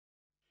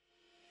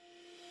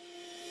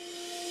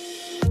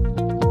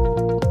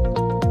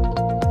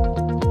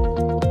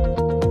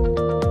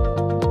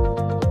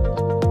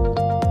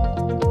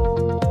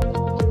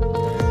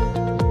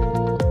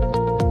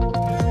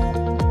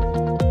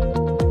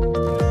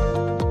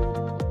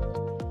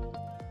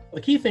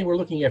The key thing we're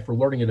looking at for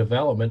learning and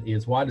development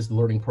is, why does the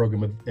learning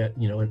program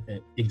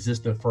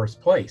exist in the first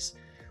place?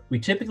 We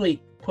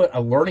typically put a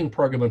learning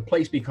program in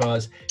place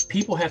because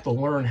people have to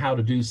learn how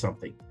to do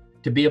something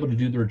to be able to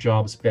do their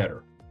jobs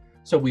better.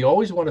 So we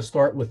always want to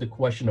start with the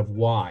question of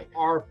why.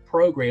 Our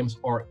programs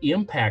are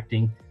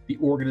impacting the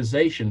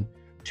organization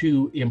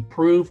to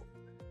improve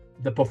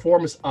the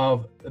performance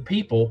of the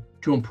people,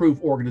 to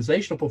improve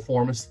organizational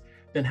performance.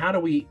 Then how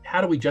do we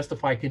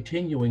justify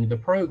continuing the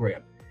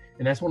program?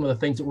 And that's one of the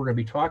things that we're going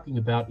to be talking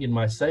about in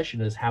my session,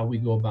 is how we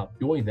go about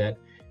doing that.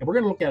 And we're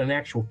going to look at an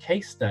actual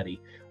case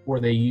study where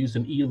they use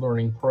an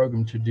e-learning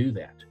program to do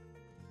that.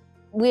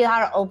 We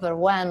are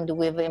overwhelmed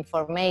with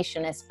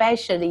information,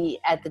 especially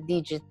at the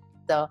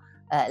digital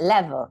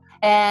level.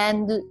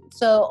 And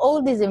so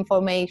all this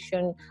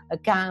information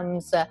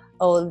comes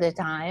all the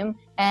time.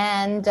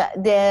 And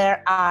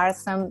there are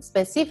some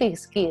specific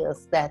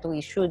skills that we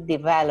should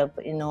develop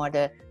in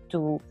order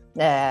to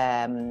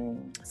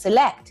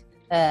select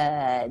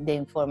the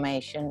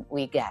information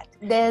we get.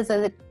 There's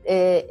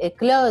a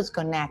close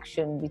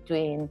connection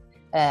between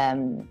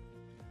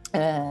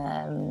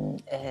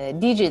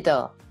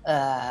digital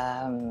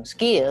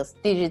skills,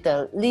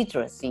 digital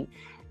literacy,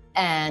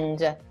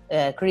 and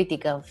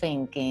critical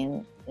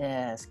thinking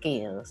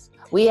skills.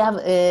 We have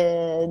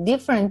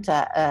different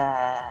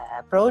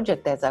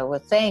projects, as I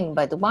was saying,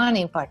 but one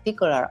in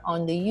particular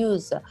on the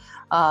use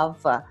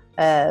of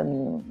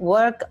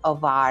work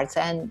of arts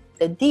and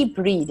the deep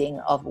reading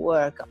of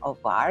work of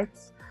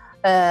arts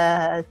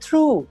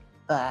through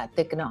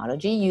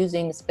technology,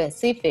 using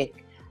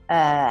specific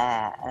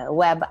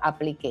web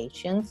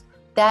applications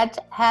that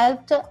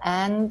helped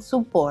and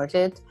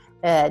supported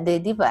the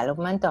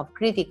development of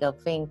critical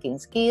thinking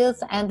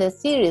skills and a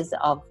series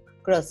of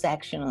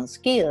cross-sectional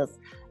skills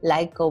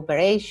like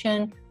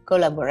cooperation,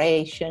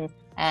 collaboration,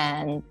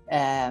 and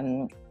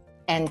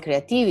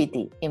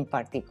creativity in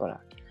particular.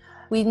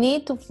 We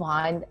need to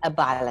find a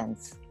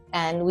balance,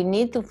 and we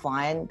need to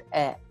find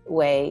a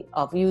way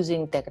of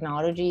using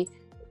technology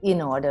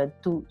in order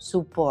to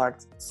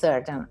support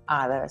certain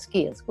other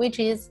skills, which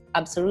is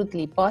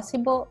absolutely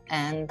possible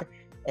and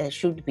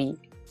should be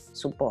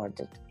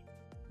supported.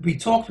 We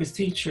talk with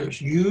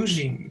teachers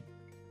using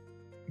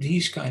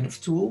these kind of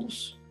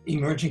tools,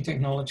 emerging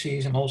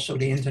technologies, and also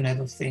the Internet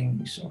of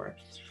Things, or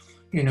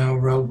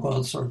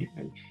robots,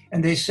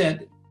 and they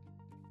said,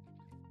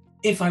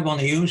 if I want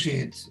to use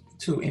it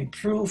to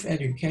improve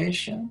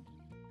education,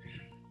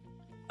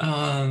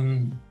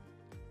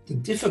 the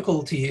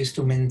difficulty is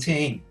to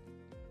maintain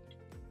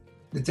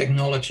the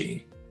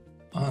technology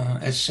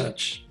as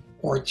such,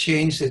 or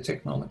change the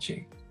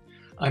technology.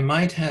 I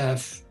might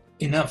have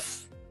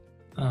enough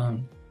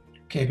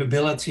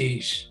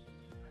capabilities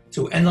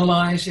to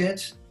analyze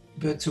it,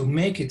 but to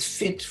make it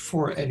fit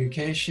for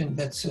education,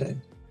 that's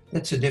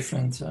a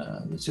different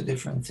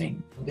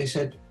thing. They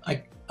said,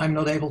 I'm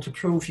not able to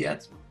prove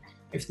yet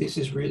if this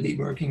is really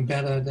working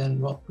better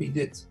than what we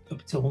did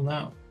up till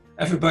now.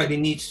 Everybody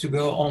needs to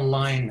go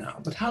online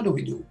now, but how do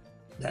we do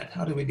that?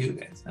 How do we do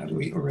that? How do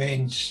we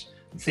arrange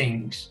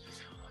things?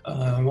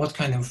 What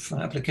kind of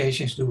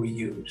applications do we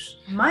use?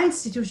 My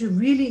institution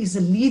really is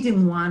a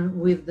leading one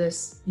with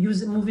this,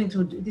 moving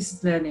to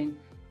distance learning.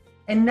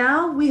 And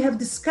now we have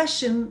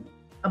discussion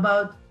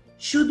about,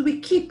 should we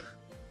keep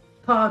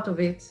part of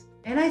it?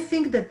 And I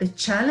think that the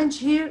challenge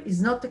here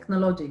is not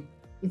technology,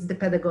 it's the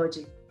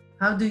pedagogy.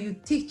 How do you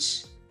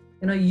teach,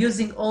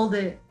 using all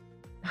the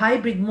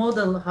hybrid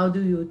model, how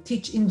do you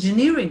teach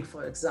engineering,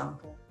 for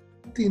example?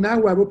 In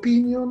our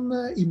opinion,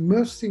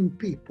 immersing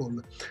people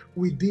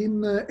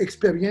within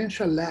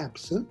experiential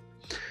labs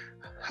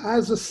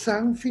has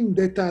something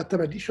that a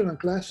traditional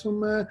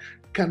classroom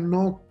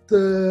cannot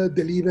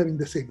deliver in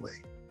the same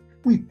way.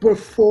 We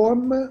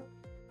perform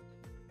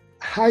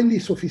highly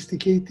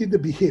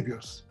sophisticated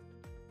behaviors,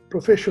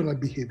 professional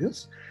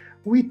behaviors.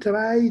 We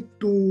try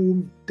to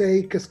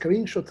take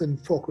screenshots and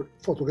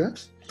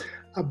photographs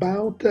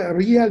about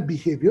real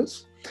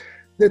behaviors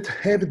that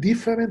have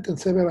different and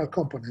several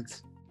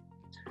components: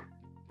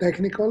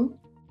 technical,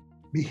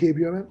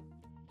 behavioral,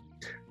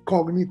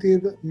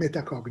 cognitive,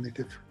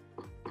 metacognitive.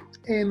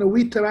 And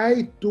we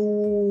try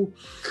to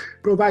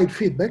provide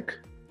feedback,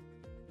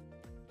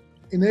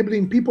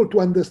 enabling people to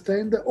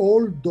understand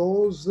all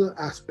those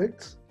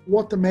aspects.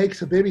 What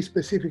makes very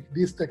specific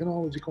this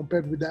technology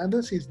compared with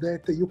others is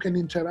that you can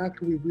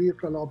interact with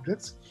virtual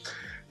objects,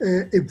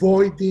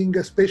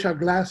 avoiding special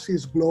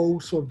glasses,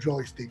 gloves, or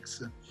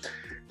joysticks.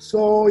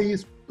 So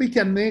it's pretty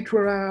a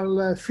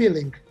natural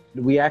feeling.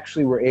 We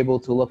actually were able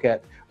to look at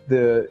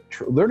the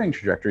learning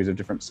trajectories of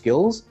different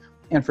skills,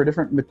 and for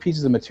different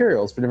pieces of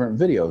materials, for different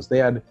videos. They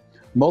had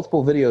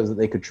multiple videos that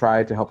they could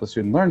try to help a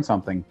student learn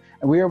something.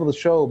 And we were able to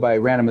show by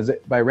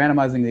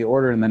randomizing the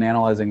order and then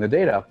analyzing the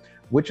data,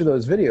 which of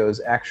those videos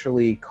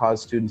actually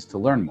cause students to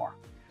learn more.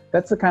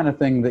 That's the kind of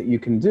thing that you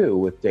can do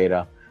with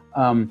data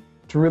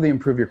to really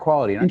improve your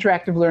quality.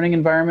 Interactive learning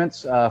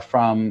environments,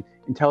 from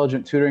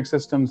intelligent tutoring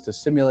systems to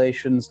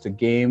simulations to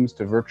games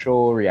to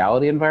virtual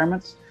reality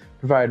environments,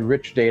 provide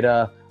rich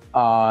data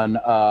on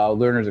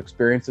learners'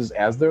 experiences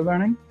as they're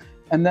learning.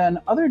 And then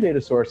other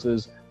data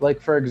sources,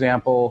 like for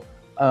example,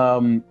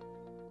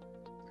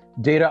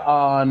 data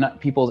on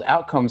people's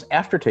outcomes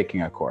after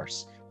taking a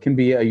course can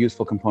be a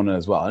useful component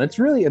as well. And it's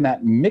really in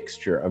that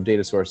mixture of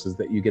data sources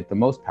that you get the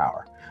most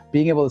power.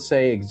 Being able to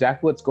say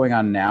exactly what's going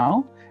on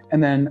now,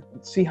 and then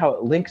see how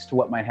it links to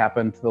what might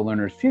happen to the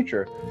learner's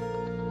future.